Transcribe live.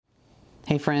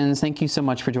Hey friends, thank you so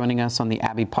much for joining us on the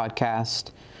Abbey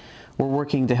Podcast. We're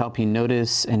working to help you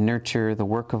notice and nurture the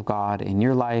work of God in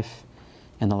your life,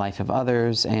 in the life of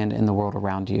others, and in the world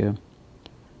around you.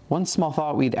 One small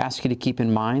thought we'd ask you to keep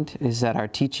in mind is that our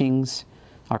teachings,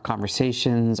 our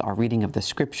conversations, our reading of the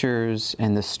scriptures,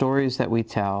 and the stories that we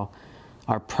tell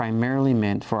are primarily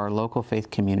meant for our local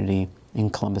faith community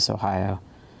in Columbus, Ohio.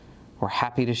 We're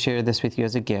happy to share this with you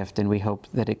as a gift, and we hope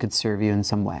that it could serve you in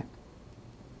some way.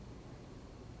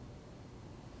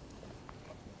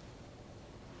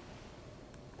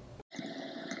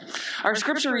 Our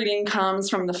scripture reading comes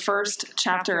from the first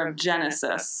chapter of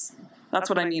Genesis.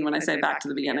 That's what I mean when I say back to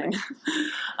the beginning.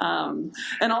 And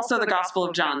also the Gospel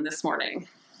of John this morning.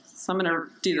 So I'm going to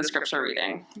do the scripture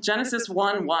reading. Genesis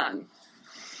 1:1.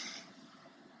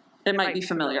 It might be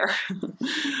familiar.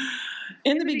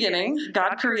 In the beginning,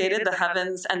 God created the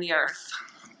heavens and the earth.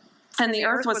 And the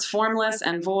earth was formless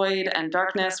and void, and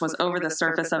darkness was over the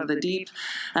surface of the deep,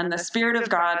 and the Spirit of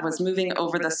God was moving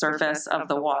over the surface of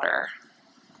the water.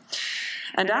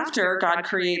 And after God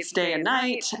creates day and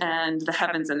night, and the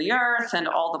heavens and the earth, and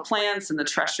all the plants and the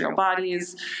terrestrial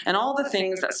bodies, and all the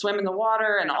things that swim in the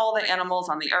water, and all the animals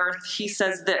on the earth, he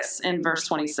says this in verse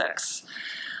 26.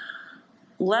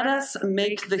 Let us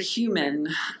make the human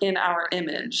in our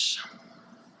image,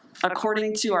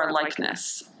 according to our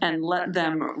likeness, and let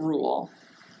them rule.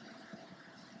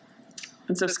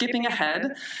 And so skipping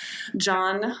ahead,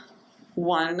 John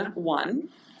 1:1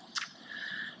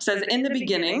 says, in the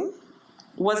beginning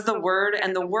was the Word,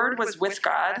 and the Word was with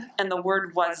God, and the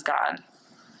Word was God.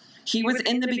 He was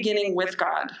in the beginning with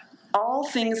God. All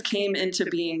things came into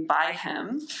being by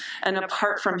him, and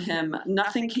apart from him,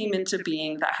 nothing came into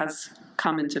being that has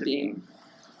come into being.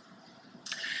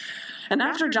 And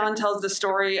after John tells the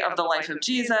story of the life of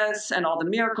Jesus and all the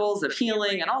miracles of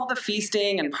healing and all the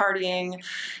feasting and partying,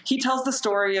 he tells the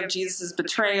story of Jesus'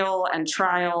 betrayal and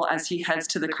trial as he heads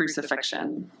to the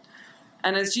crucifixion.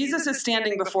 And as Jesus is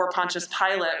standing before Pontius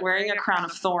Pilate wearing a crown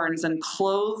of thorns and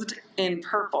clothed in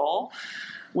purple,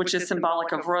 which is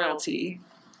symbolic of royalty,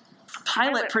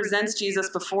 Pilate presents Jesus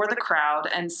before the crowd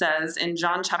and says in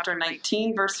John chapter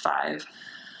 19, verse 5,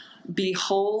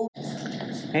 behold.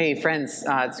 Hey friends,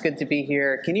 it's good to be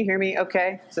here. Can you hear me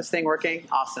okay? Is this thing working?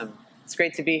 Awesome. It's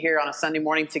great to be here on a Sunday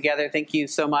morning together. Thank you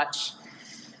so much.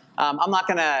 I'm not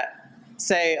going to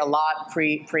say a lot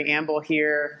preamble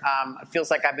here. It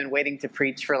feels like I've been waiting to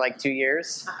preach for like 2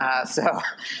 years, so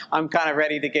I'm kind of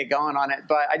ready to get going on it.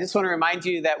 But I just want to remind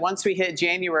you that once we hit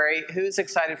January, who's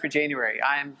excited for January?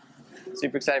 I'm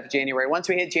super excited for January. Once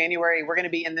we hit January, we're going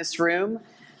to be in this room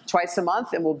twice a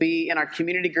month, and we'll be in our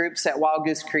community groups at Wild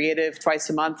Goose Creative twice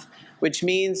a month, which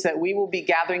means that we will be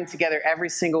gathering together every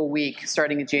single week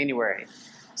starting in January.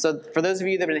 So for those of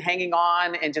you that have been hanging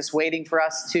on and just waiting for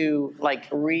us to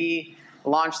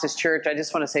relaunch this church, I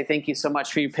just want to say thank you so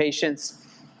much for your patience.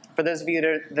 For those of you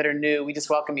that are new, we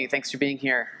just welcome you. Thanks for being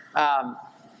here. I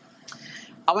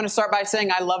want to start by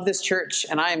saying I love this church,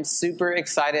 and I am super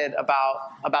excited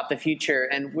about the future.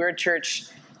 And we're a church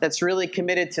that's really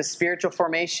committed to spiritual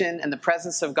formation and the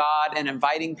presence of God and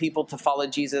inviting people to follow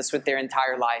Jesus with their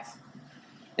entire life.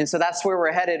 And so that's where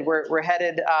we're headed. We're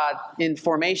headed in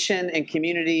formation and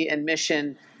community and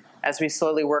mission as we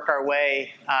slowly work our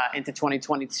way into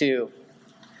 2022.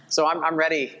 So I'm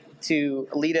ready to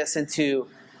lead us into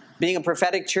being a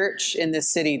prophetic church in this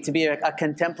city, to be a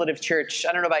contemplative church.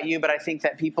 I don't know about you, but I think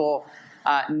that people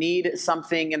need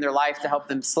something in their life to help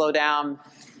them slow down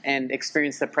and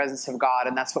experience the presence of God,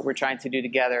 and that's what we're trying to do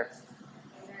together.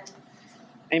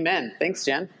 Amen. Thanks,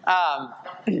 Jen.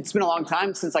 It's been a long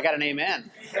time since I got an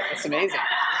amen. That's amazing.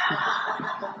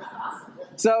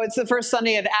 So it's the first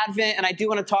Sunday of Advent, and I do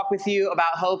want to talk with you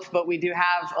about hope, but we do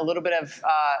have a little bit of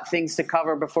things to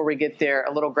cover before we get there,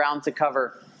 a little ground to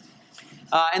cover.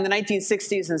 In the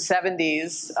 1960s and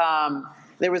 70s,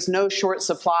 there was no short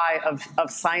supply of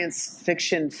science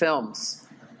fiction films.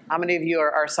 How many of you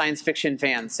are science fiction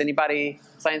fans? Anybody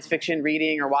science fiction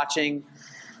reading or watching?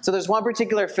 So there's one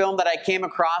particular film that I came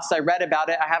across. I read about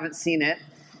it. I haven't seen it.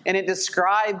 And it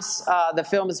describes the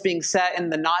film as being set in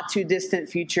the not too distant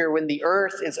future when the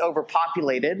earth is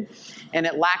overpopulated and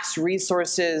it lacks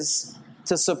resources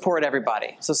to support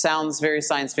everybody. So sounds very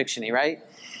science fiction-y, right?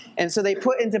 And so they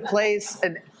put into place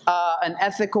an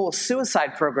ethical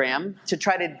suicide program to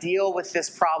try to deal with this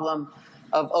problem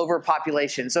of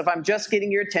overpopulation. So if I'm just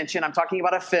getting your attention, I'm talking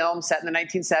about a film set in the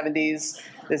 1970s.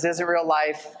 This isn't real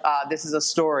life. This is a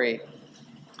story.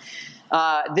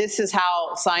 This is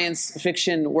how science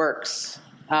fiction works.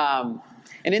 And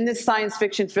in this science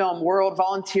fiction film, world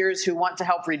volunteers who want to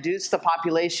help reduce the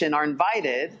population are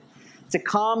invited to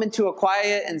come into a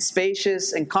quiet and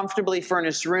spacious and comfortably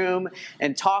furnished room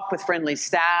and talk with friendly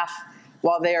staff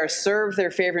while they are served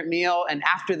their favorite meal, and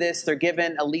after this they're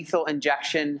given a lethal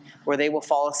injection where they will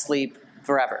fall asleep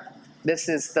forever. This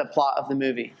is the plot of the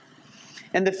movie.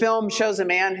 And the film shows a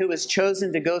man who was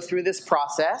chosen to go through this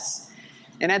process.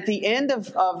 And at the end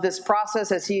of this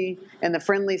process, as he and the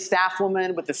friendly staff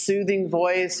woman with the soothing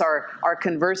voice are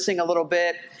conversing a little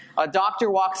bit, a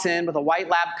doctor walks in with a white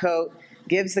lab coat,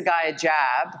 gives the guy a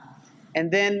jab,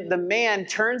 and then the man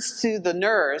turns to the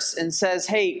nurse and says,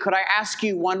 "Hey, could I ask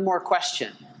you one more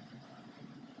question?"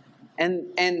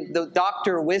 And the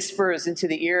doctor whispers into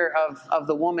the ear of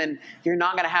the woman, "You're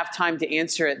not going to have time to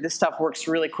answer it. This stuff works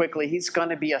really quickly. He's going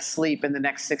to be asleep in the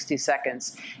next 60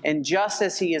 seconds. And just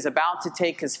as he is about to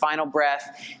take his final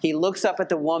breath, he looks up at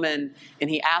the woman and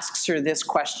he asks her this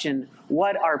question: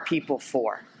 what are people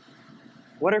for?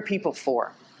 What are people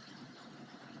for?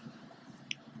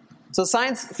 So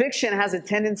science fiction has a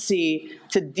tendency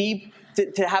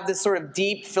to have this sort of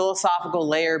deep philosophical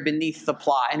layer beneath the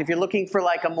plot. And if you're looking for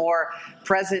like a more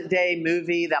present day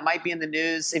movie that might be in the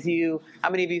news, how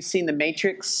many of you have seen The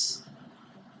Matrix?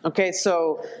 Okay,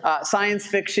 so science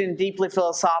fiction, deeply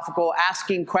philosophical,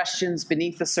 asking questions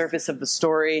beneath the surface of the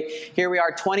story. Here we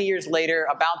are 20 years later,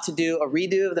 about to do a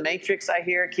redo of The Matrix, I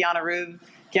hear.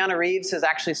 Keanu Reeves is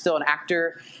actually still an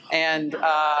actor, and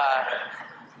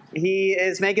he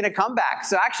is making a comeback.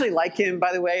 So I actually like him,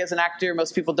 by the way, as an actor.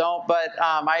 Most people don't, but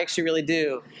I actually really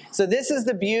do. So this is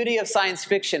the beauty of science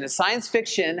fiction. Science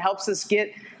fiction helps us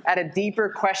get at a deeper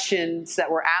questions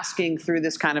that we're asking through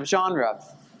this kind of genre.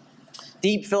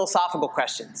 Deep philosophical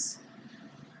questions.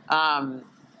 How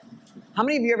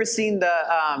many of you ever seen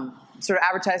the sort of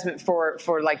advertisement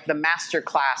for like the master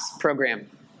class program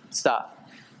stuff?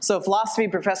 So philosophy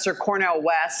professor Cornel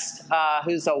West,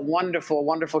 who's a wonderful,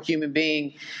 wonderful human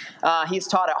being, he's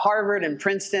taught at Harvard and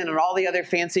Princeton and all the other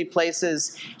fancy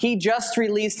places. He just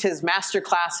released his master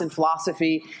class in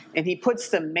philosophy, and he puts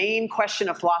the main question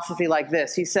of philosophy like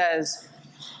this. He says,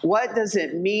 what does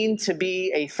it mean to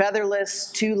be a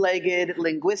featherless, two-legged,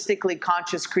 linguistically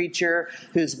conscious creature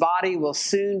whose body will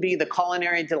soon be the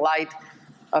culinary delight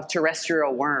of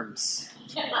terrestrial worms?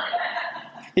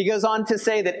 He goes on to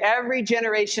say that every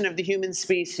generation of the human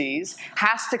species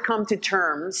has to come to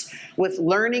terms with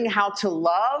learning how to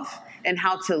love and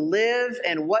how to live,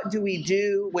 and what do we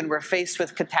do when we're faced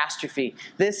with catastrophe.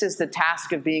 This is the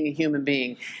task of being a human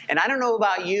being. And I don't know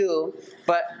about you,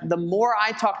 but the more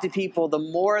I talk to people, the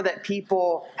more that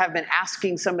people have been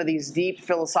asking some of these deep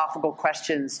philosophical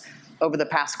questions over the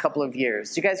past couple of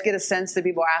years. Do you guys get a sense that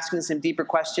people are asking some deeper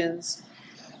questions?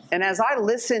 And as I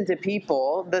listen to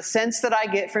people, the sense that I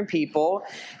get from people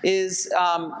is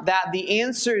that the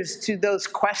answers to those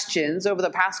questions over the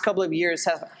past couple of years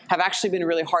have actually been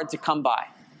really hard to come by.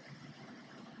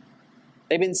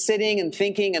 They've been sitting and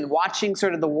thinking and watching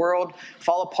sort of the world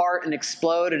fall apart and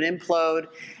explode and implode.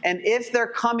 And if they're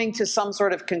coming to some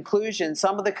sort of conclusion,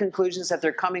 some of the conclusions that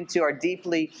they're coming to are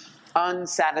deeply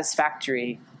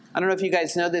unsatisfactory. I don't know if you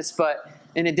guys know this, but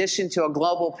in addition to a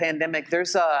global pandemic,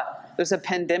 there's a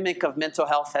pandemic of mental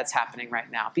health that's happening right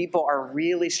now. People are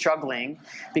really struggling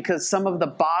because some of the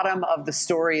bottom of the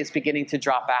story is beginning to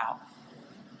drop out.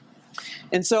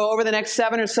 And so over the next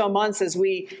 7 or so months, as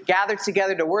we gather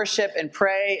together to worship and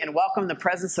pray and welcome the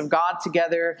presence of God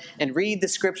together and read the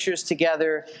scriptures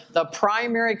together, the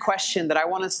primary question that I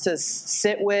want us to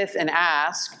sit with and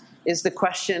ask is the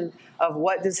question of,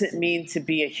 what does it mean to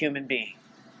be a human being?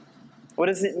 What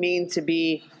does it mean to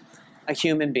be a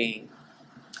human being?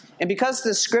 And because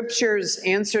the scriptures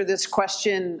answer this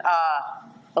question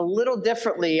a little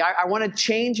differently, I want to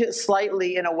change it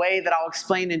slightly in a way that I'll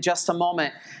explain in just a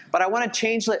moment. But I want to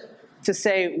change it to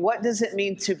say, what does it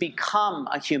mean to become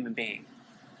a human being?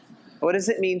 What does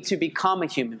it mean to become a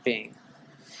human being?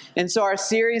 And so our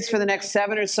series for the next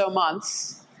 7 or so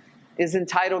months is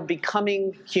entitled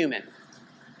Becoming Human.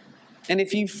 And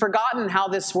if you've forgotten how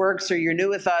this works or you're new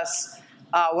with us,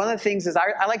 one of the things is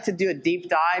I like to do a deep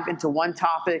dive into one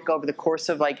topic over the course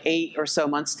of like 8 or so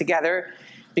months together,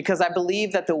 because I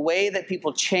believe that the way that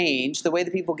people change, the way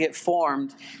that people get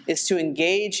formed, is to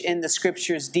engage in the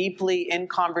scriptures deeply, in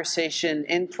conversation,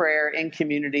 in prayer, in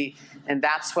community, and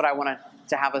that's what I want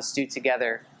to have us do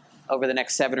together over the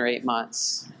next 7 or 8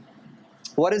 months.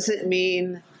 What does it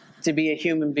mean to be a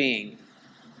human being?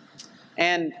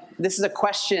 And this is a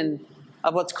question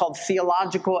of what's called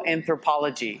theological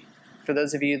anthropology. For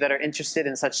those of you that are interested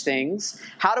in such things,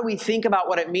 how do we think about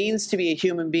what it means to be a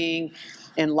human being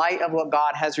in light of what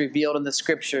God has revealed in the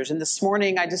scriptures? And this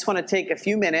morning, I just want to take a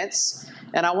few minutes,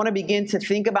 and I want to begin to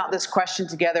think about this question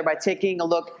together by taking a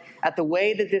look at the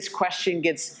way that this question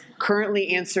gets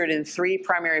currently answered in three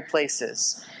primary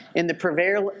places: in the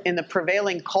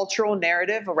prevailing cultural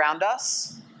narrative around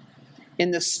us,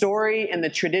 in the story and the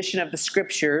tradition of the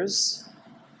scriptures,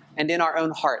 and in our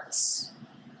own hearts.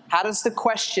 How does the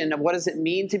question of what does it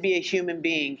mean to be a human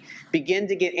being begin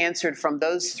to get answered from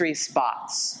those three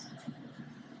spots?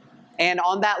 And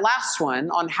on that last one,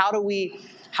 on how do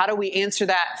we answer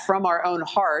that from our own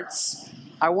hearts,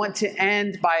 I want to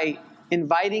end by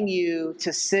inviting you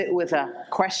to sit with a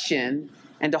question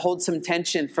and to hold some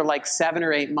tension for like 7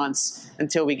 or 8 months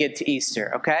until we get to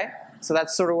Easter, okay? So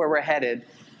that's sort of where we're headed.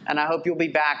 And I hope you'll be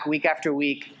back week after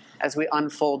week as we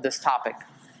unfold this topic.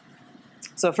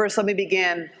 So first, let me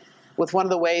begin with one of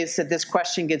the ways that this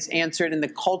question gets answered in the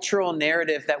cultural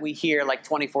narrative that we hear like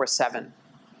 24/7.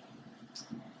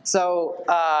 So,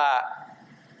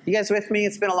 you guys with me?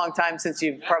 It's been a long time since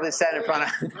you've probably sat in front of...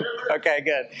 Okay,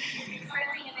 good.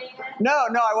 No,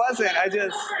 I wasn't.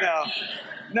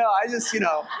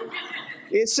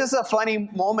 It's just a funny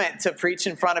moment to preach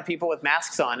in front of people with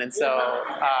masks on. And so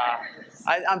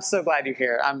I'm so glad you're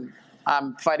here.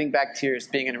 I'm fighting back tears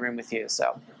being in a room with you.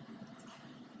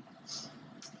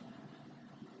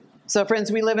 So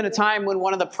friends, we live in a time when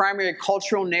one of the primary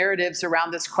cultural narratives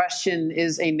around this question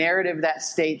is a narrative that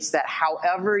states that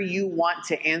however you want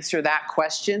to answer that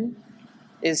question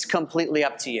is completely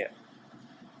up to you.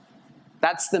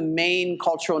 That's the main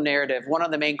cultural narrative, one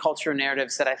of the main cultural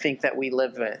narratives that I think that we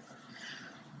live with.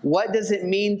 What does it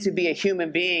mean to be a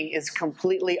human being is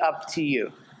completely up to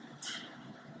you.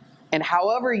 And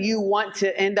however you want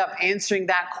to end up answering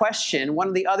that question, one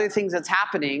of the other things that's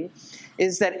happening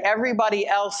is that everybody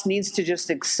else needs to just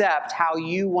accept how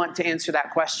you want to answer that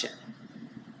question.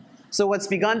 So what's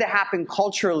begun to happen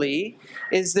culturally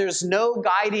is there's no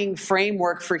guiding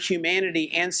framework for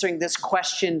humanity answering this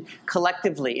question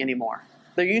collectively anymore.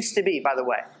 There used to be, by the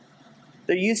way.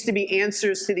 There used to be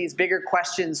answers to these bigger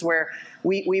questions where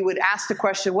we would ask the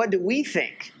question, what do we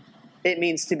think it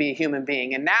means to be a human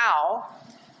being? And now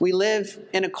we live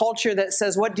in a culture that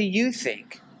says, what do you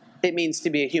think it means to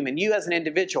be a human? You as an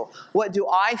individual, what do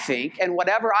I think? And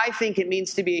whatever I think it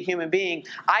means to be a human being,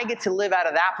 I get to live out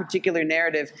of that particular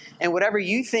narrative. And whatever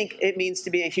you think it means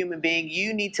to be a human being,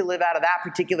 you need to live out of that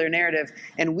particular narrative.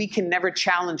 And we can never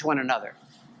challenge one another.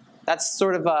 That's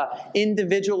sort of an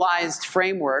individualized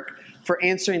framework for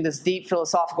answering this deep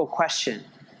philosophical question.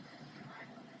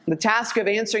 The task of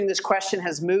answering this question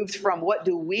has moved from what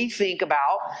do we think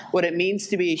about what it means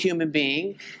to be a human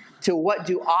being to what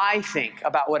do I think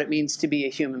about what it means to be a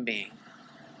human being.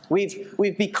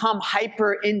 We've become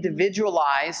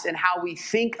hyper-individualized in how we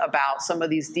think about some of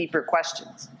these deeper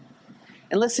questions.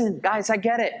 And listen, guys, I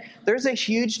get it. There's a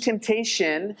huge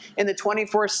temptation in the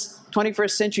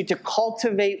 21st century to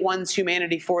cultivate one's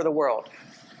humanity for the world.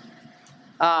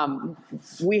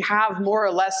 We have more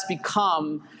or less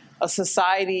become a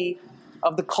society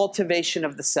of the cultivation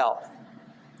of the self.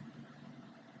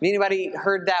 Anybody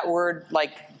heard that word?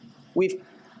 Like,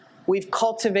 we've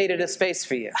cultivated a space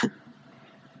for you.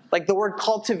 Like the word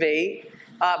cultivate,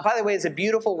 by the way, is a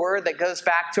beautiful word that goes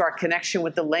back to our connection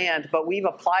with the land, but we've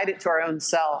applied it to our own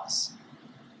selves.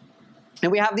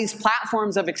 And we have these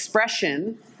platforms of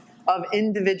expression of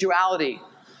individuality.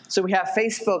 So we have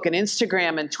Facebook and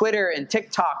Instagram and Twitter and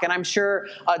TikTok, and I'm sure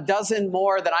a dozen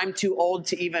more that I'm too old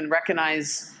to even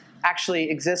recognize actually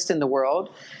exist in the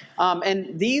world.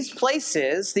 And these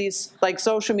places, these like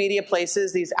social media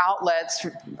places, these outlets,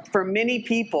 for many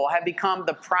people have become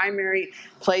the primary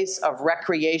place of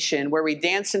recreation where we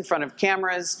dance in front of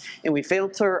cameras and we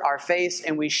filter our face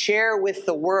and we share with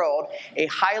the world a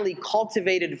highly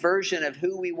cultivated version of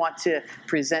who we want to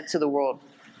present to the world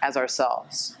as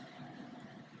ourselves.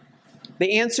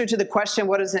 The answer to the question,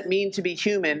 what does it mean to be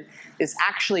human, is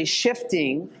actually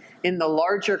shifting in the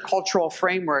larger cultural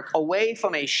framework away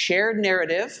from a shared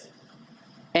narrative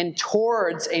and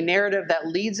towards a narrative that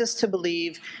leads us to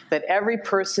believe that every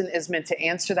person is meant to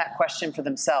answer that question for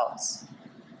themselves.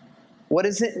 What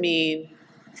does it mean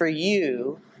for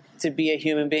you to be a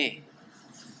human being?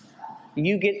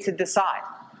 You get to decide.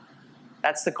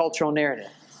 That's the cultural narrative.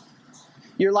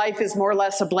 Your life is more or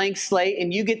less a blank slate,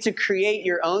 and you get to create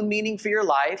your own meaning for your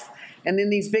life. And then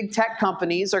these big tech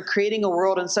companies are creating a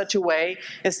world in such a way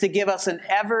as to give us an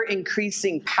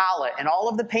ever-increasing palette and all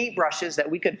of the paintbrushes that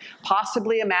we could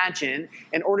possibly imagine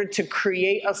in order to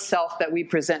create a self that we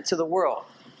present to the world.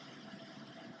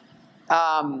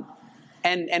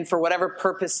 And for whatever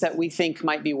purpose that we think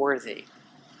might be worthy.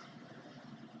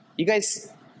 You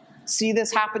guys see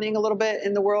this happening a little bit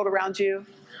in the world around you?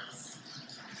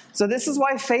 So this is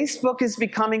why Facebook is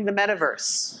becoming the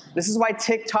metaverse. This is why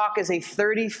TikTok is a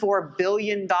 $34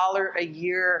 billion a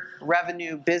year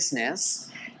revenue business.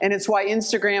 And it's why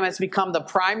Instagram has become the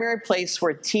primary place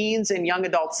where teens and young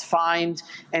adults find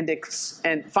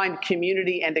find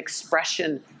community and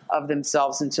expression of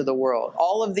themselves into the world.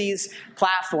 All of these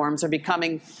platforms are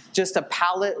becoming just a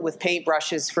palette with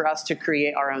paintbrushes for us to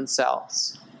create our own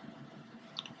selves.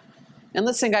 And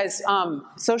listen, guys,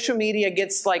 social media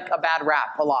gets like a bad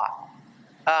rap a lot.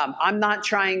 I'm not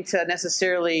trying to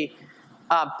necessarily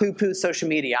poo-poo social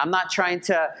media. I'm not trying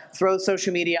to throw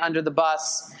social media under the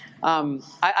bus.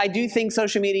 I do think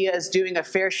social media is doing a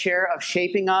fair share of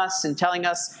shaping us and telling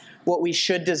us what we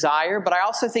should desire. But I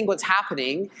also think what's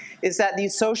happening is that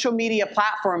these social media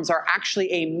platforms are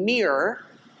actually a mirror,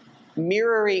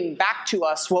 mirroring back to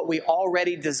us what we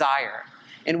already desire.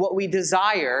 And what we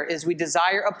desire is we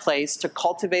desire a place to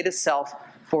cultivate a self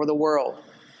for the world.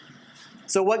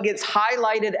 So what gets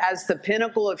highlighted as the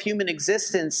pinnacle of human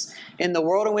existence in the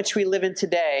world in which we live in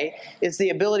today is the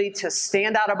ability to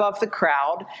stand out above the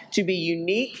crowd, to be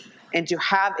unique, and to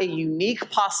have a unique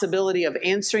possibility of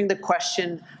answering the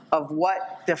question of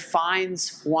what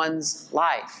defines one's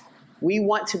life. We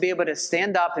want to be able to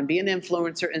stand up and be an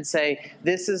influencer and say,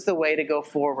 this is the way to go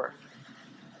forward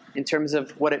in terms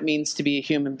of what it means to be a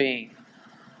human being.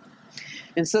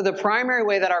 And so the primary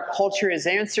way that our culture is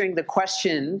answering the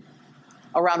question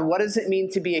around what does it mean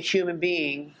to be a human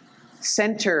being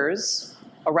centers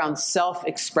around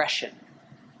self-expression.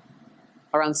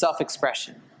 Around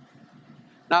self-expression.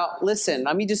 Now, listen,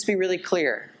 let me just be really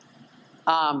clear.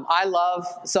 I love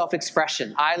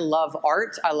self-expression. I love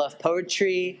art. I love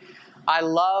poetry. I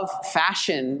love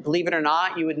fashion. Believe it or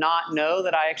not, you would not know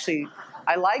that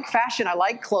I like fashion. I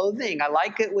like clothing. I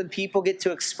like it when people get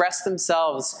to express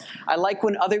themselves. I like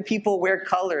when other people wear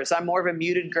colors. I'm more of a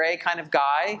muted gray kind of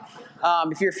guy.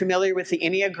 If you're familiar with the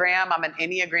Enneagram, I'm an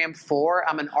Enneagram 4.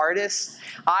 I'm an artist.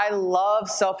 I love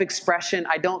self-expression.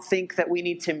 I don't think that we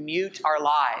need to mute our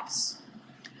lives.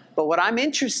 But what I'm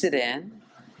interested in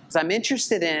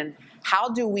is how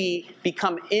do we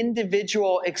become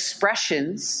individual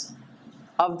expressions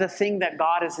of the thing that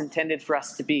God has intended for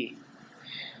us to be.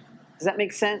 Does that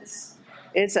make sense?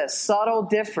 It's a subtle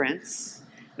difference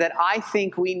that I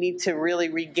think we need to really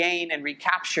regain and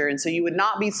recapture. And so you would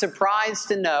not be surprised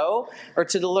to know or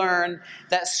to learn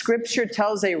that Scripture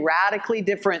tells a radically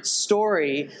different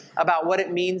story about what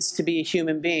it means to be a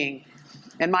human being.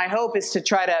 And my hope is to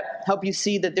try to help you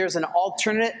see that there's an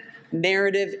alternate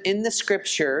narrative in the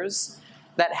Scriptures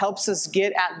that helps us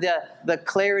get at the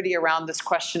clarity around this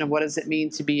question of what does it mean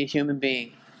to be a human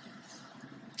being.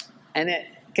 And it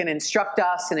can instruct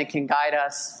us and it can guide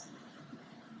us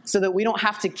so that we don't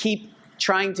have to keep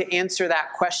trying to answer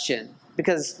that question.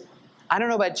 Because I don't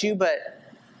know about you, but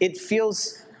it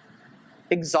feels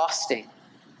exhausting.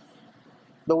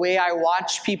 The way I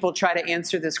watch people try to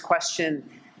answer this question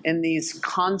in these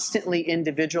constantly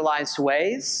individualized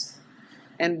ways.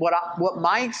 And what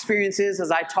my experience is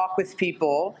as I talk with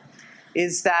people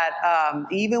is that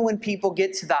even when people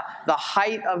get to the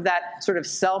height of that sort of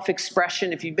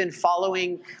self-expression, if you've been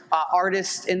following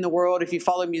artists in the world, if you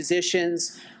follow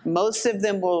musicians, most of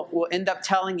them will end up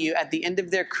telling you at the end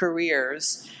of their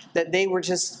careers that they were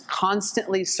just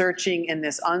constantly searching in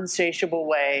this unsatiable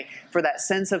way for that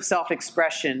sense of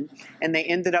self-expression, and they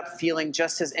ended up feeling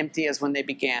just as empty as when they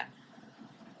began.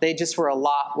 They just were a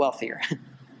lot wealthier.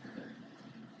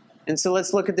 And so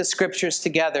let's look at the Scriptures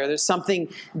together. There's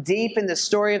something deep in the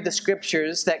story of the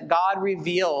Scriptures that God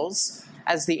reveals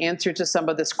as the answer to some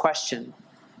of this question.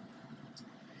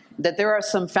 That there are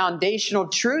some foundational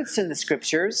truths in the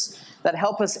Scriptures that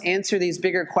help us answer these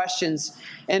bigger questions.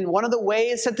 And one of the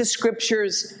ways that the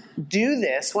Scriptures do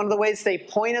this, one of the ways they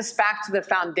point us back to the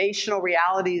foundational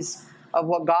realities of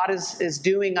what God is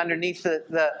doing underneath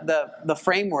the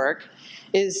framework,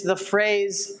 is the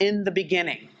phrase, "in the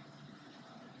beginning."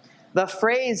 The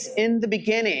phrase, "in the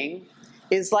beginning,"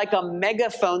 is like a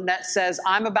megaphone that says,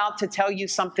 I'm about to tell you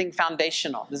something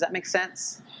foundational. Does that make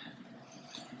sense?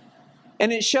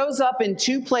 And it shows up in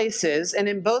two places, and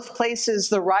in both places,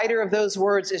 the writer of those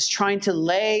words is trying to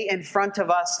lay in front of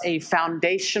us a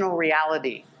foundational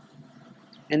reality.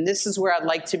 And this is where I'd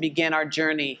like to begin our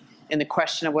journey in the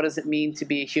question of what does it mean to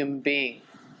be a human being.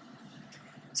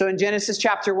 So in Genesis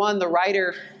chapter 1, the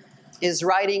writer is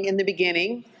writing, "In the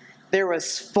beginning, there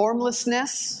was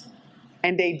formlessness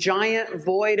and a giant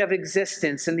void of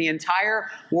existence, and the entire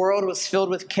world was filled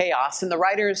with chaos." And the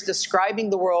writer is describing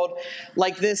the world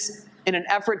like this in an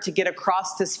effort to get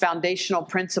across this foundational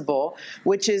principle,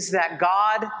 which is that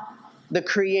God, the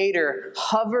Creator,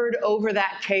 hovered over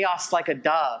that chaos like a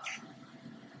dove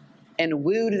and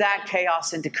wooed that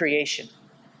chaos into creation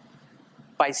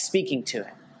by speaking to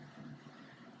it.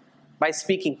 By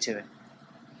speaking to it.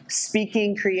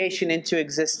 speaking creation into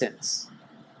existence.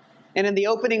 And in the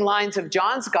opening lines of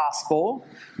John's gospel,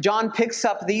 John picks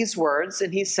up these words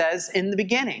and he says, in the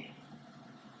beginning,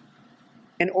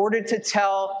 in order to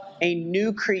tell a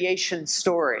new creation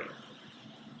story.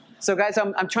 So guys,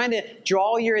 I'm trying to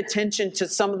draw your attention to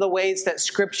some of the ways that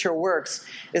Scripture works,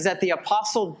 is that the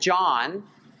Apostle John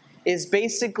is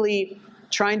basically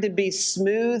trying to be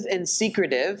smooth and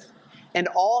secretive, and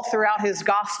all throughout his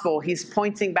gospel, he's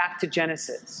pointing back to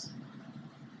Genesis.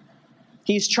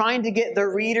 He's trying to get the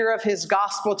reader of his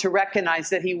gospel to recognize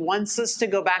that he wants us to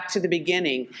go back to the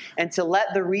beginning and to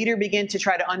let the reader begin to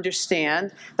try to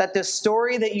understand that the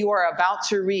story that you are about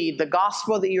to read, the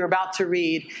gospel that you're about to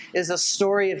read, is a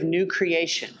story of new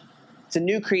creation. It's a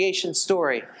new creation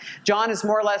story. John is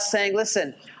more or less saying,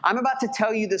 listen, I'm about to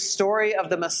tell you the story of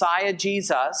the Messiah,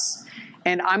 Jesus,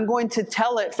 and I'm going to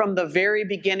tell it from the very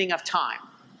beginning of time,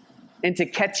 and to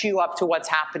catch you up to what's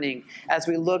happening as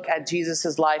we look at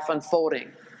Jesus' life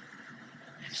unfolding.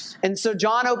 And so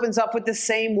John opens up with the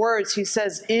same words. He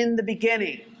says, in the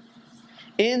beginning.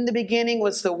 In the beginning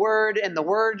was the Word, and the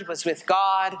Word was with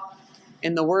God,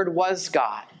 and the Word was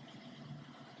God.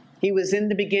 He was in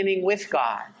the beginning with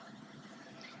God.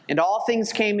 And all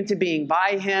things came into being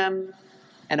by him,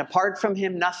 and apart from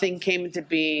him, nothing came into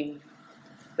being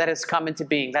that has come into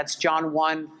being. That's John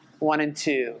 1 and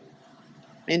 2.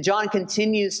 And John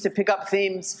continues to pick up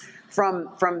themes from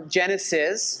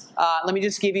Genesis. Let me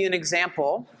just give you an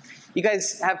example. You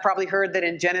guys have probably heard that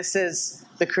in Genesis,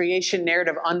 the creation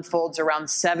narrative unfolds around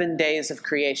 7 days of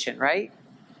creation, right?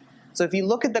 So if you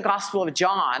look at the Gospel of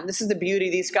John, this is the beauty.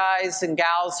 These guys and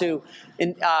gals who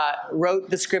wrote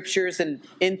the Scriptures and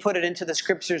inputted into the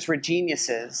Scriptures were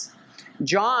geniuses.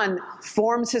 John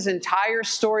forms his entire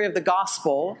story of the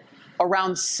Gospel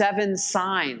around 7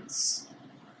 signs.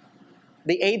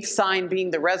 The 8th sign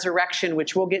being the resurrection,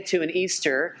 which we'll get to in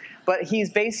Easter. But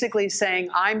he's basically saying,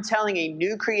 I'm telling a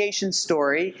new creation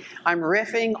story. I'm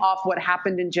riffing off what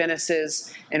happened in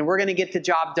Genesis, and we're going to get the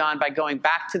job done by going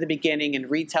back to the beginning and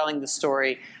retelling the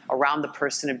story around the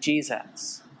person of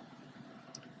Jesus.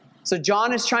 So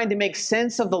John is trying to make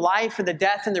sense of the life and the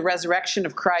death and the resurrection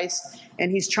of Christ,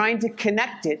 and he's trying to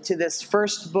connect it to this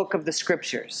first book of the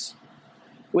Scriptures,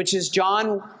 which is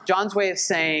John's way of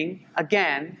saying,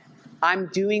 again, I'm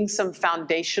doing some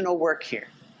foundational work here.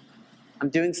 I'm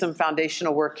doing some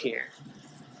foundational work here.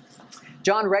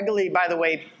 John regularly, by the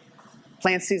way,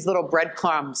 plants these little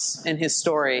breadcrumbs in his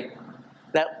story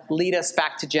that lead us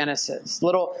back to Genesis.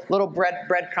 Little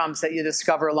breadcrumbs that you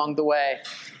discover along the way.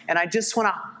 And I just want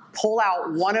to pull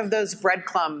out one of those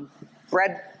breadcrumbs,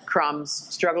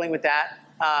 struggling with that,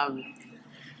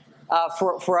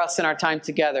 for us in our time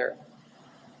together.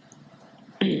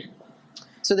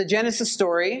 So the Genesis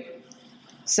story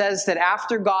says that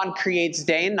after God creates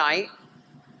day and night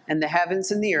and the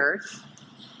heavens and the earth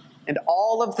and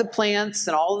all of the plants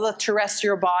and all of the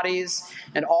terrestrial bodies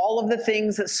and all of the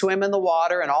things that swim in the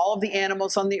water and all of the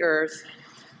animals on the earth,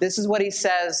 this is what he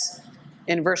says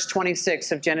in verse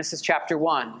 26 of Genesis chapter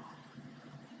 1.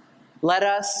 Let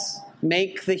us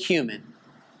make the human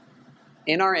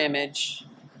in our image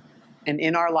and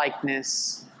in our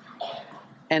likeness,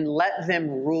 and let them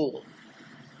rule.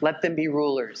 Let them be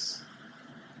rulers.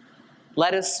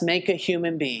 Let us make a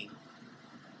human being,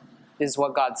 is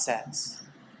what God says.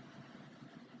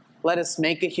 Let us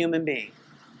make a human being.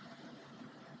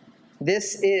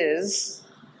 This is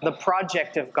the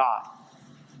project of God.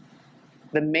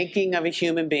 The making of a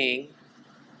human being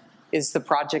is the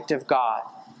project of God.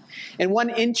 And one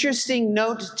interesting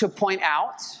note to point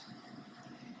out,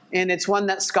 and it's one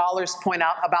that scholars point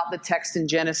out about the text in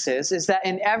Genesis, is that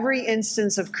in every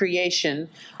instance of creation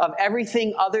of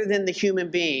everything other than the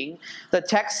human being, the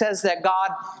text says that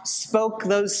God spoke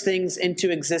those things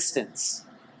into existence.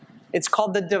 It's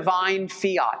called the divine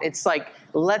fiat. It's like,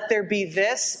 let there be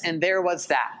this, and there was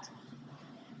that.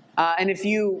 And if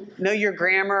you know your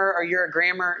grammar or you're a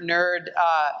grammar nerd,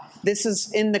 this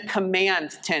is in the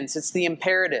command tense. It's the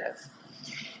imperative.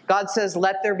 God says,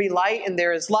 let there be light, and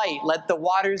there is light. Let the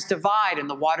waters divide, and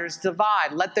the waters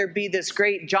divide. Let there be this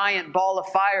great giant ball of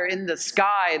fire in the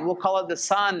sky, and we'll call it the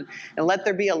sun. And let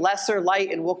there be a lesser light,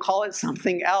 and we'll call it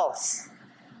something else.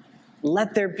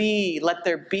 Let there be, let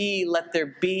there be, let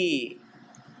there be.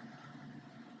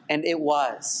 And it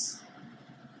was.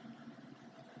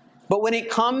 But when it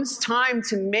comes time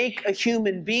to make a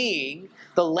human being,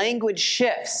 the language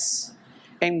shifts.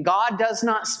 And God does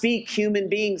not speak human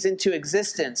beings into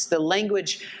existence. The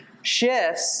language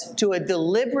shifts to a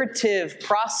deliberative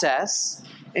process,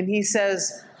 and he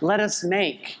says, let us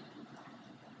make.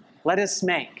 Let us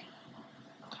make.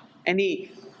 And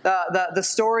the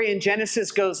story in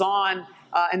Genesis goes on,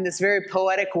 in this very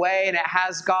poetic way, and it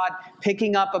has God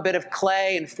picking up a bit of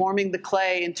clay and forming the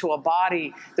clay into a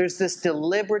body. There's this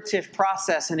deliberative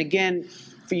process. And again,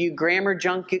 for you grammar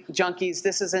junkies,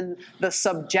 this is in the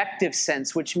subjective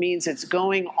sense, which means it's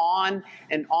going on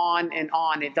and on and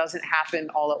on. It doesn't happen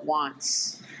all at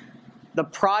once. The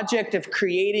project of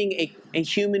creating a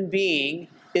human being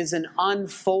is an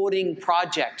unfolding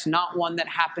project, not one that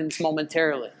happens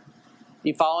momentarily.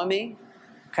 You follow me?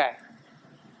 Okay.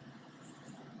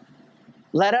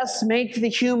 Let us make the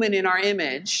human in our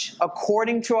image,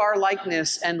 according to our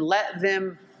likeness, and let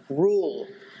them rule.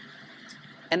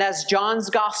 And as John's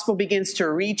gospel begins to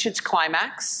reach its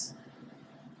climax,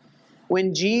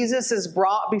 when Jesus is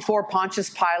brought before Pontius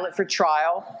Pilate for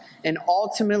trial and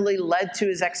ultimately led to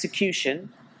his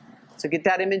execution, so get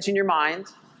that image in your mind,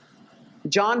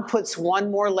 John puts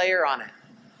one more layer on it.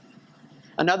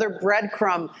 Another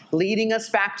breadcrumb leading us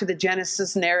back to the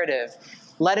Genesis narrative.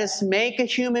 Let us make a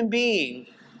human being,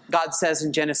 God says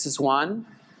in Genesis 1.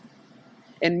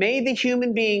 And may the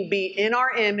human being be in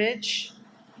our image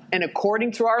and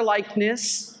according to our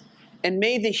likeness. And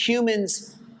may the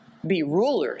humans be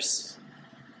rulers.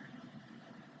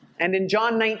 And in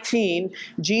John 19,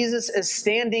 Jesus is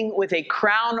standing with a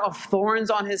crown of thorns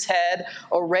on his head,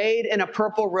 arrayed in a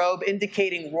purple robe,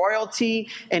 indicating royalty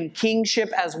and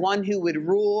kingship as one who would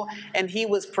rule. And he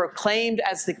was proclaimed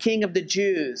as the King of the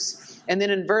Jews. And then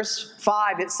in verse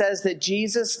 5, it says that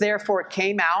Jesus therefore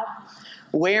came out,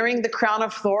 wearing the crown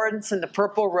of thorns and the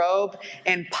purple robe.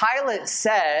 And Pilate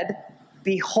said,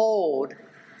 "Behold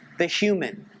the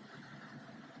human."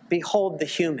 Behold the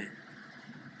human.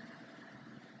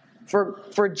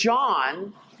 For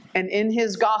John, and in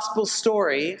his gospel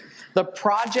story, the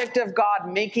project of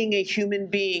God making a human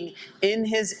being in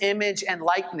his image and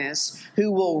likeness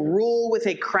who will rule with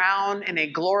a crown and a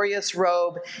glorious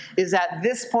robe is at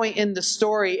this point in the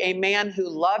story a man who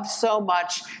loved so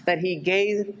much that he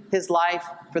gave his life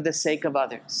for the sake of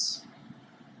others.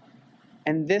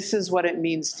 And this is what it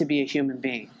means to be a human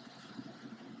being.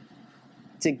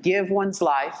 To give one's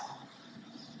life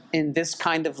in this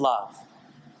kind of love.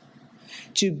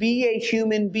 To be a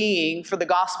human being, for the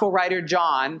gospel writer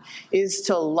John, is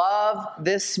to love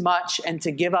this much and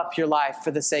to give up your life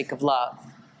for the sake of love.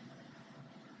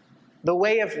 The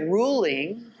way of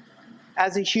ruling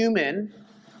as a human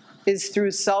is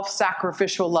through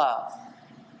self-sacrificial love.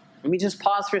 Let me just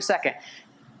pause for a second.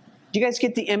 Do you guys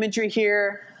get the imagery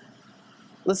here?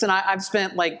 Listen, I've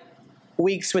spent like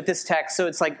weeks with this text, so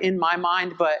it's like in my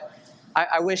mind, but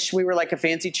I wish we were like a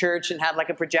fancy church and had like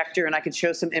a projector and I could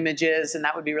show some images, and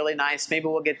that would be really nice. Maybe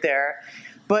we'll get there.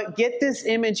 But get this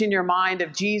image in your mind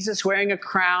of Jesus wearing a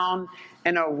crown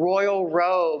and a royal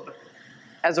robe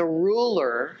as a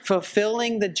ruler,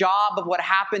 fulfilling the job of what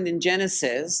happened in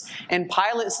Genesis. And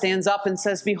Pilate stands up and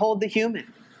says, "Behold the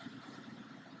human."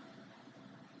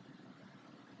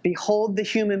 Behold the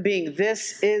human being.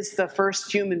 This is the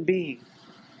first human being.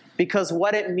 Because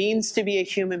what it means to be a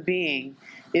human being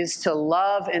is to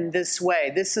love in this way.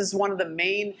 This is one of the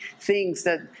main things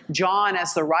that John,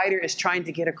 as the writer, is trying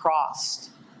to get across.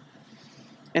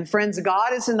 And friends,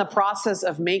 God is in the process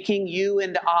of making you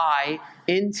and I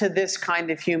into this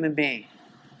kind of human being.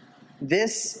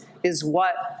 This is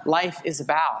what life is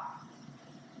about.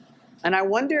 And I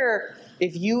wonder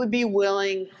if you would be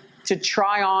willing to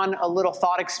try on a little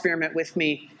thought experiment with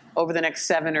me over the next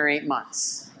 7 or 8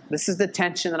 months. This is the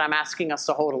tension that I'm asking us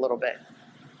to hold a little bit.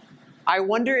 I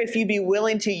wonder if you'd be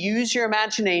willing to use your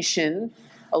imagination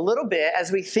a little bit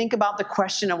as we think about the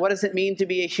question of what does it mean to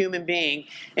be a human being,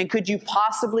 and could you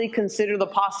possibly consider the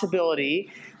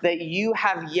possibility that you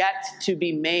have yet to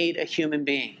be made a human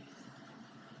being?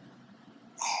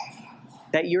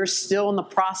 That you're still in the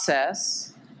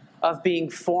process of being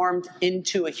formed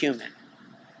into a human.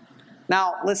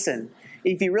 Now, listen,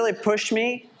 if you really push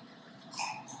me,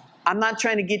 I'm not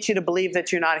trying to get you to believe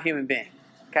that you're not a human being.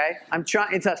 Okay?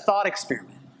 It's a thought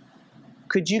experiment.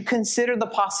 Could you consider the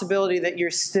possibility that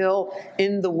you're still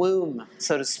in the womb,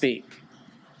 so to speak?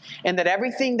 And that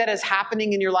everything that is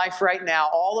happening in your life right now,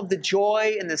 all of the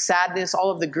joy and the sadness,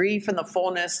 all of the grief and the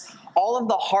fullness, all of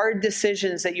the hard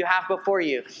decisions that you have before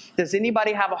you. Does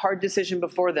anybody have a hard decision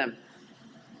before them?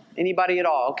 Anybody at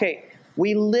all? Okay.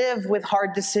 We live with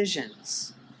hard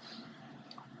decisions.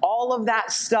 All of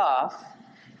that stuff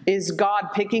is God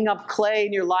picking up clay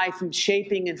in your life and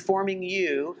shaping and forming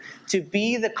you to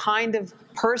be the kind of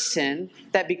person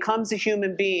that becomes a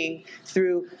human being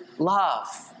through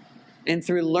love and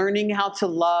through learning how to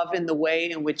love in the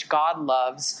way in which God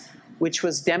loves, which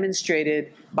was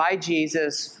demonstrated by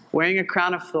Jesus wearing a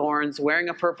crown of thorns, wearing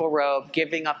a purple robe,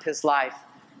 giving up his life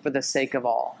for the sake of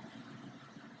all.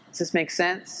 Does this make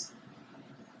sense?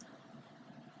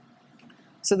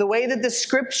 So the way that the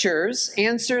scriptures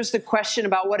answers the question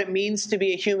about what it means to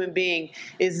be a human being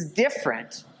is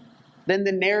different than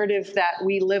the narrative that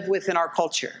we live with in our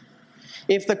culture.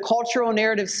 If the cultural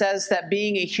narrative says that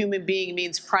being a human being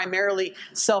means primarily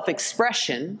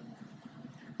self-expression,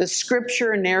 the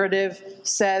scripture narrative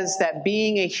says that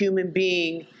being a human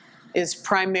being is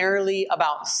primarily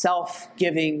about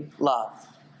self-giving love.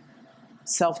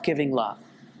 Self-giving love.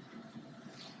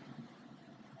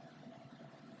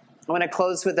 I want to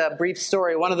close with a brief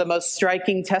story. One of the most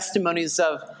striking testimonies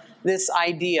of this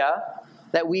idea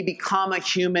that we become a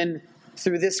human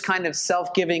through this kind of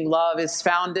self-giving love is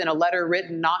found in a letter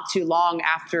written not too long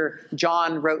after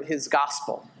John wrote his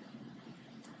gospel.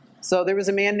 So there was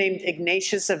a man named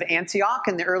Ignatius of Antioch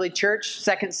in the early church,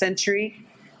 2nd century.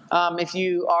 If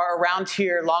you are around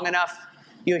here long enough,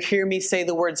 you'll hear me say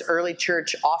the words early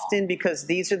church often because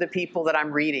these are the people that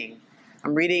I'm reading.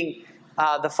 I'm reading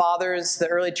the fathers, the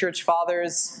early church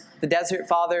fathers, the desert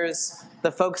fathers,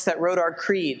 the folks that wrote our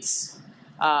creeds.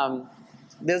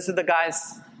 Those are the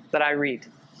guys that I read.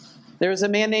 There was a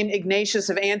man named Ignatius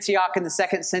of Antioch in the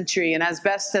 2nd century, and as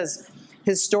best as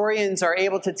historians are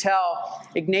able to tell,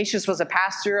 Ignatius was a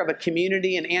pastor of a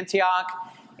community in Antioch,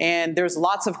 and there's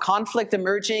lots of conflict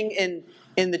emerging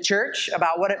in the church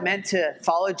about what it meant to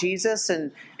follow Jesus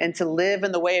and to live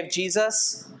in the way of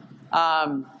Jesus.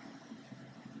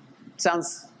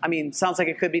 Sounds like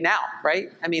it could be now, right?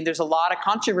 I mean, there's a lot of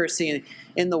controversy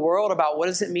in the world about what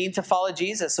does it mean to follow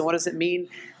Jesus and what does it mean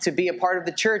to be a part of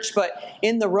the church. But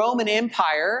in the Roman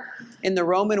Empire, in the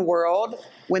Roman world,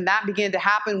 when that began to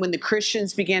happen, when the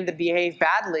Christians began to behave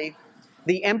badly,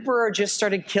 the emperor just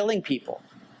started killing people.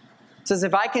 Says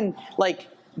if I can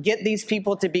get these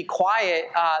people to be quiet,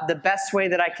 the best way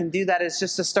that I can do that is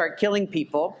just to start killing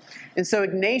people. And so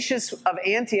Ignatius of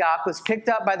Antioch was picked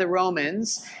up by the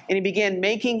Romans, and he began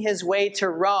making his way to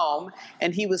Rome,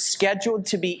 and he was scheduled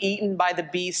to be eaten by the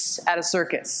beasts at a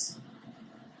circus.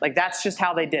 That's just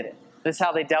how they did it. That's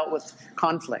how they dealt with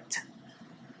conflict.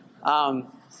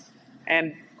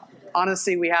 And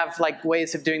honestly, we have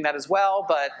ways of doing that as well,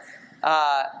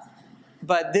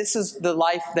 but this is the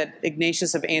life that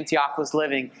Ignatius of Antioch was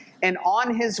living. And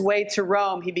on his way to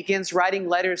Rome, he begins writing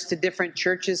letters to different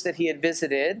churches that he had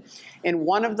visited. And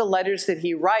one of the letters that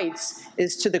he writes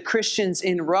is to the Christians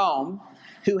in Rome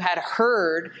who had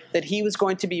heard that he was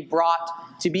going to be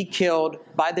brought to be killed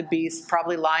by the beasts,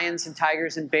 probably lions and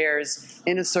tigers and bears,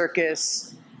 in a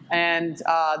circus. And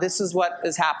this is what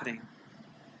is happening.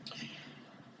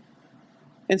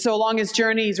 And so along his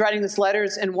journey, he's writing these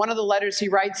letters, and one of the letters he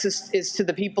writes is to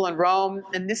the people in Rome,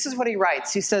 and this is what he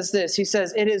writes. He says this, he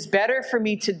says, "It is better for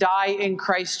me to die in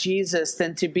Christ Jesus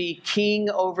than to be king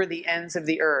over the ends of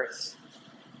the earth.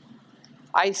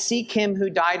 I seek him who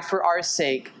died for our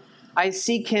sake. I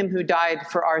seek him who died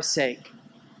for our sake.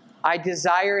 I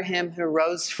desire him who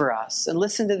rose for us." And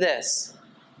listen to this.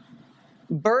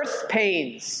 "Birth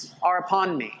pains are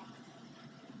upon me."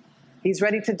 He's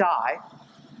ready to die.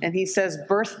 And he says,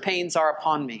 "Birth pains are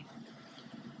upon me.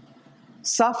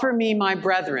 Suffer me, my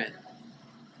brethren.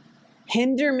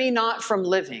 Hinder me not from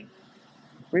living."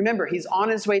 Remember, he's on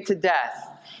his way to death.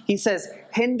 He says,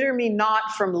 "Hinder me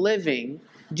not from living.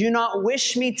 Do not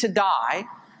wish me to die.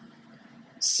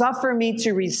 Suffer me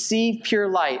to receive pure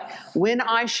light. When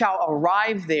I shall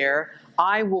arrive there,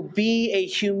 I will be a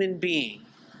human being."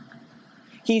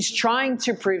 He's trying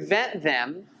to prevent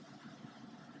them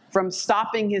from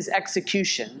stopping his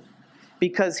execution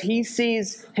because he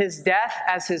sees his death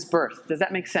as his birth. Does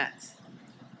that make sense?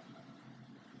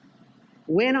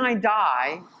 When I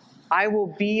die, I will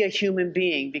be a human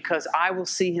being because I will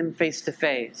see him face to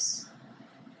face.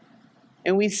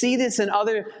 And we see this in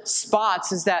other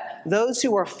spots, is that those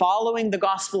who are following the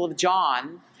Gospel of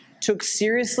John took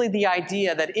seriously the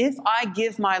idea that if I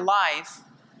give my life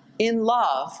in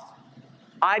love,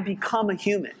 I become a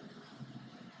human.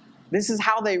 This is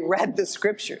how they read the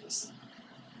scriptures.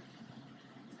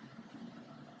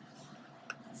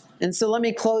 And so let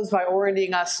me close by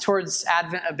orienting us towards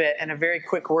Advent a bit and a very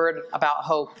quick word about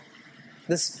hope.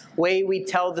 This way we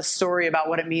tell the story about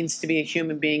what it means to be a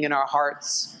human being in our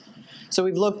hearts. So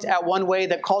we've looked at one way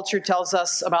that culture tells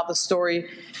us about the story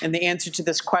and the answer to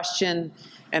this question.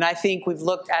 And I think we've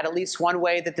looked at least one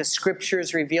way that the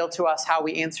scriptures reveal to us how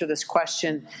we answer this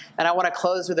question. And I want to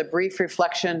close with a brief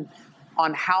reflection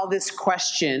on how this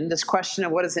question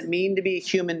of what does it mean to be a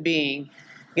human being,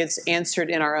 gets answered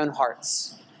in our own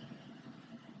hearts.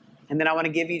 And then I want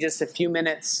to give you just a few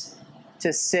minutes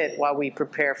to sit while we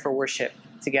prepare for worship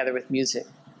together with music.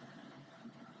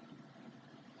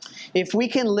 If we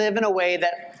can live in a way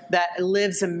that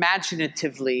lives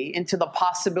imaginatively into the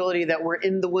possibility that we're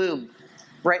in the womb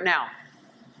right now,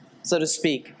 so to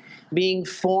speak, being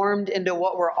formed into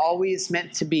what we're always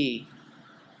meant to be,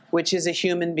 which is a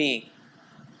human being,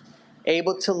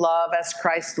 able to love as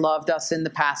Christ loved us in the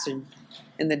passion,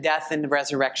 in the death and the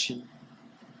resurrection,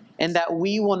 and that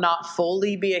we will not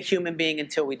fully be a human being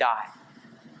until we die.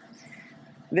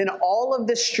 Then all of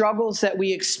the struggles that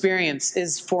we experience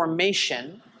is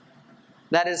formation,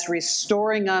 that is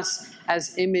restoring us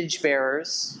as image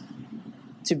bearers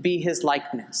to be his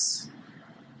likeness.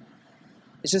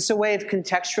 It's just a way of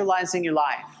contextualizing your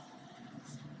life.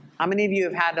 How many of you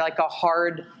have had like a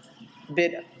hard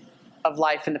bit of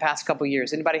life in the past couple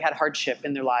years? Anybody had hardship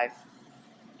in their life?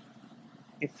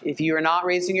 If you are not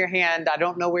raising your hand, I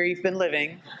don't know where you've been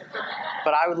living,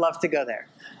 but I would love to go there.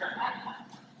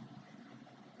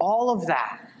 All of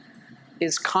that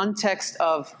is context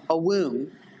of a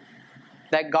womb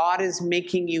that God is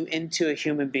making you into a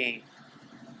human being.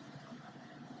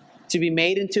 To be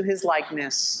made into his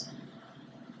likeness,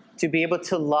 to be able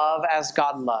to love as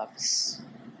God loves,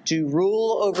 to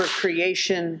rule over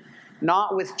creation,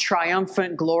 not with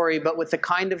triumphant glory, but with the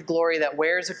kind of glory that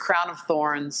wears a crown of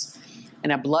thorns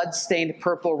and a blood-stained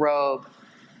purple robe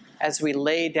as we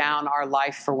lay down our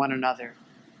life for one another.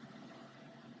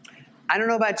 I don't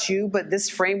know about you, but this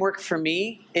framework for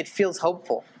me, it feels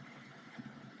hopeful.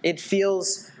 It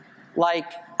feels like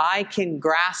I can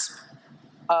grasp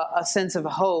a sense of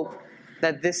hope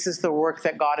that this is the work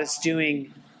that God is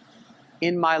doing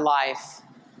in my life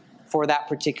for that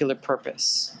particular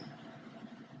purpose.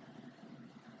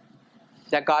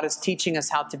 That God is teaching us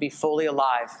how to be fully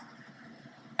alive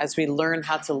as we learn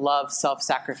how to love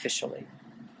self-sacrificially.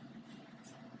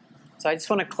 So I just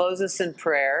want to close this in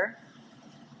prayer.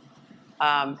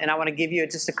 And I want to give you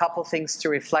just a couple things to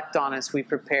reflect on as we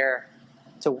prepare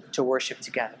to worship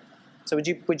together. So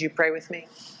would you pray with me?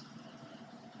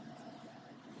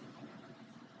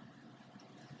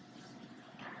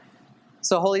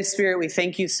 So Holy Spirit, we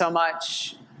thank you so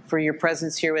much for your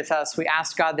presence here with us. We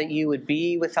ask, God, that you would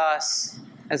be with us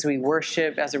as we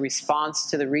worship, as a response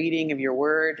to the reading of your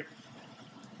word.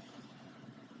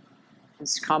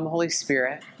 Just come, Holy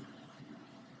Spirit.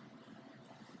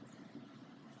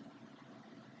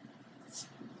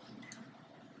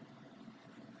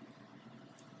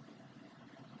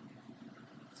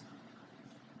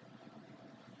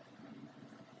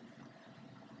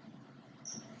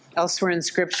 Elsewhere in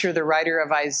Scripture, the writer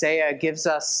of Isaiah gives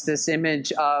us this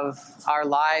image of our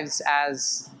lives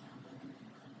as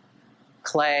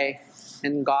clay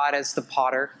and God as the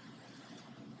potter,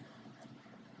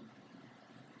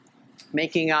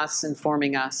 making us and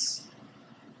forming us.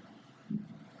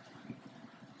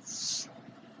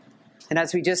 And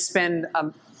as we just spend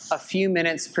a few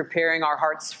minutes preparing our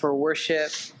hearts for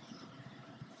worship,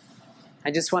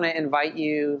 I just want to invite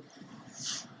you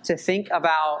to think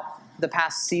about the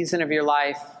past season of your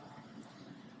life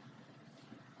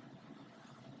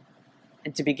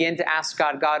and to begin to ask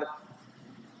God,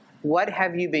 what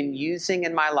have you been using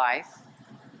in my life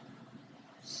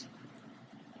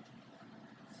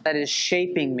that is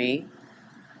shaping me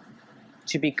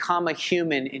to become a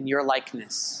human in your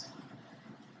likeness?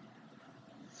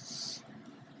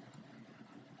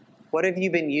 What have you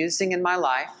been using in my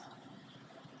life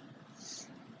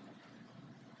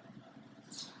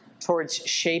towards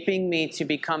shaping me to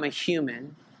become a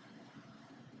human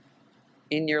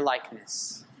in your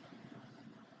likeness?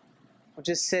 We'll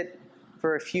just sit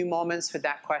for a few moments with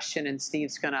that question, and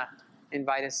Steve's going to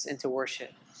invite us into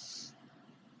worship.